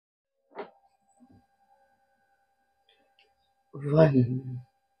one.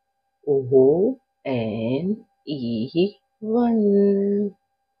 O-N-E, one.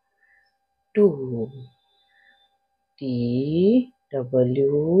 Two. T-W-O,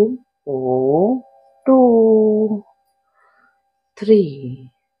 two.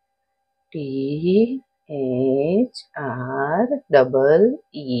 Three. T-H-R-E-E,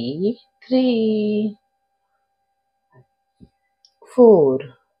 three. Four.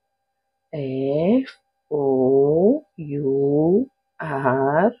 F-O-U-R,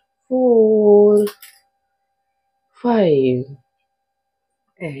 four. Five.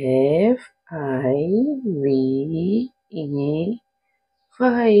 F-I-V-E,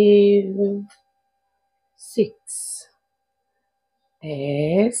 five. Six.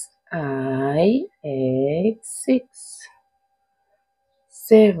 S-I-X, six.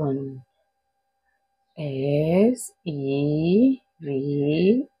 Seven. S-E-V-E-N,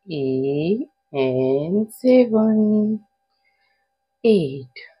 seven.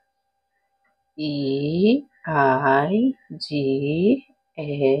 Eight. E-I-G-H-T,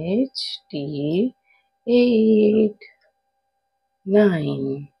 eight.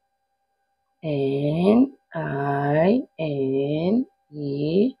 Nine. N-I-N-E,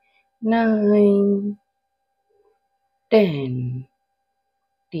 nine. 10.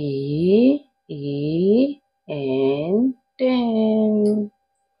 T-E-N, 10.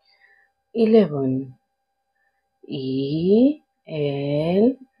 11. E-L-E-V-E-N,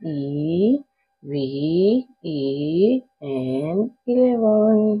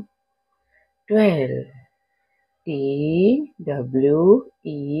 11. 12. T-W-E-L-V-E,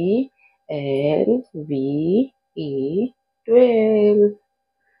 12.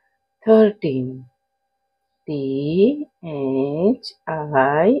 13. T-H-I-R-T-E-E-N,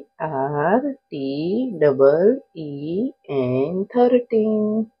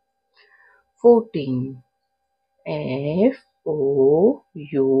 13. 14. F-O-U-R-T-E-E-N,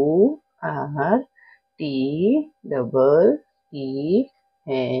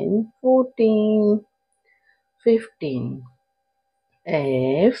 14. 15.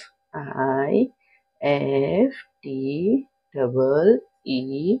 F-I-F-T-E-E-N,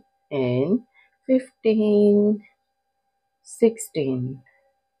 15. 16.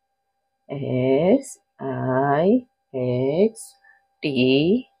 S-I-X-T-E-E-N,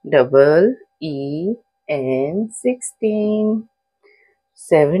 16.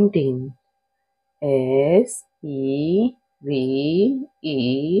 17. S-E-V-E-N-T-E-E-N,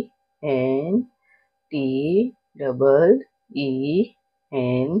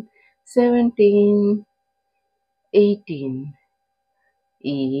 17. 18.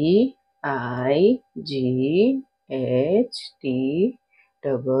 E-I-G-H-T-E-E-N,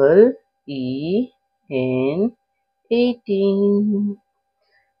 18.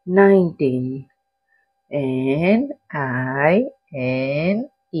 19. N-I-N-E-T-E-E-N,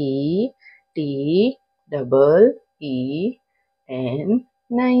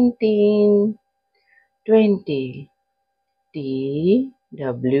 19. 20. T-W-E-N-T-Y,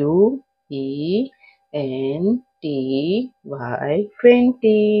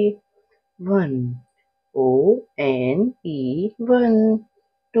 20. 1. O-N-E, one.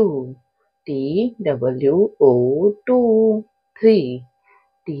 2. T-W-O, two. 3.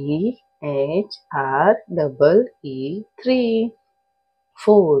 T-H-R-E-E, three.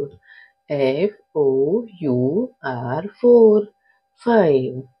 4. F-O-U-R, four.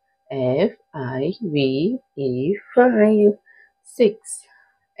 5. F-I-V-E, five. 6.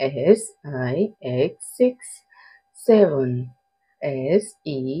 S-I-X, six. 7.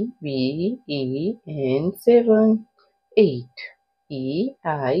 S-E-V-E-N, seven. 8.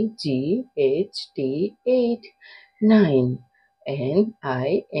 E-I-G-H-T, eight. 9.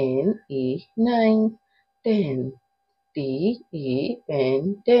 N-I-N-E, nine. 10.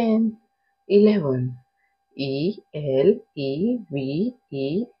 T-E-N, 10. 11. E-L-E-V-E-N,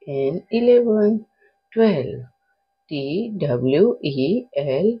 11. 12. T-W-E-L-V-E,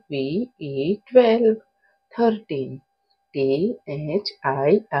 12. 13. T-H-I-R-T-E-E-N,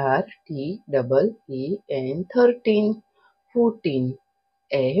 13. 14.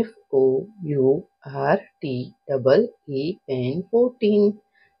 F-O-U-R-T-E-E-N, 14.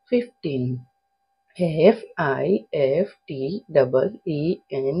 15. F-I-F-T-E-E-N,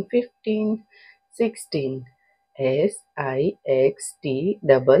 15. 16. S-I-X-T-E-E-N,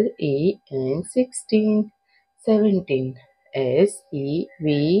 16. 17. S-E-V-E-N-T-E-E-N,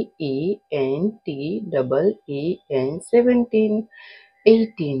 17.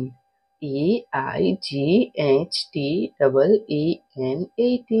 18. E-I-G-H-T-E-E-N,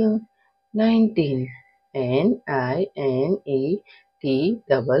 18. 19. N-I-N-E-T-E-E-N,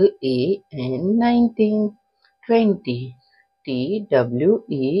 19. 20.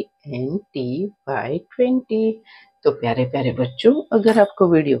 TWENTY। तो प्यारे प्यारे बच्चों, अगर आपको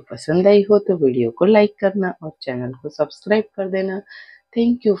video पसंद आई हो तो video को लाइक करना और चैनल को सब्सक्राइब कर देना।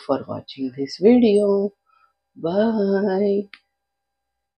 Thank you for watching this video. Bye.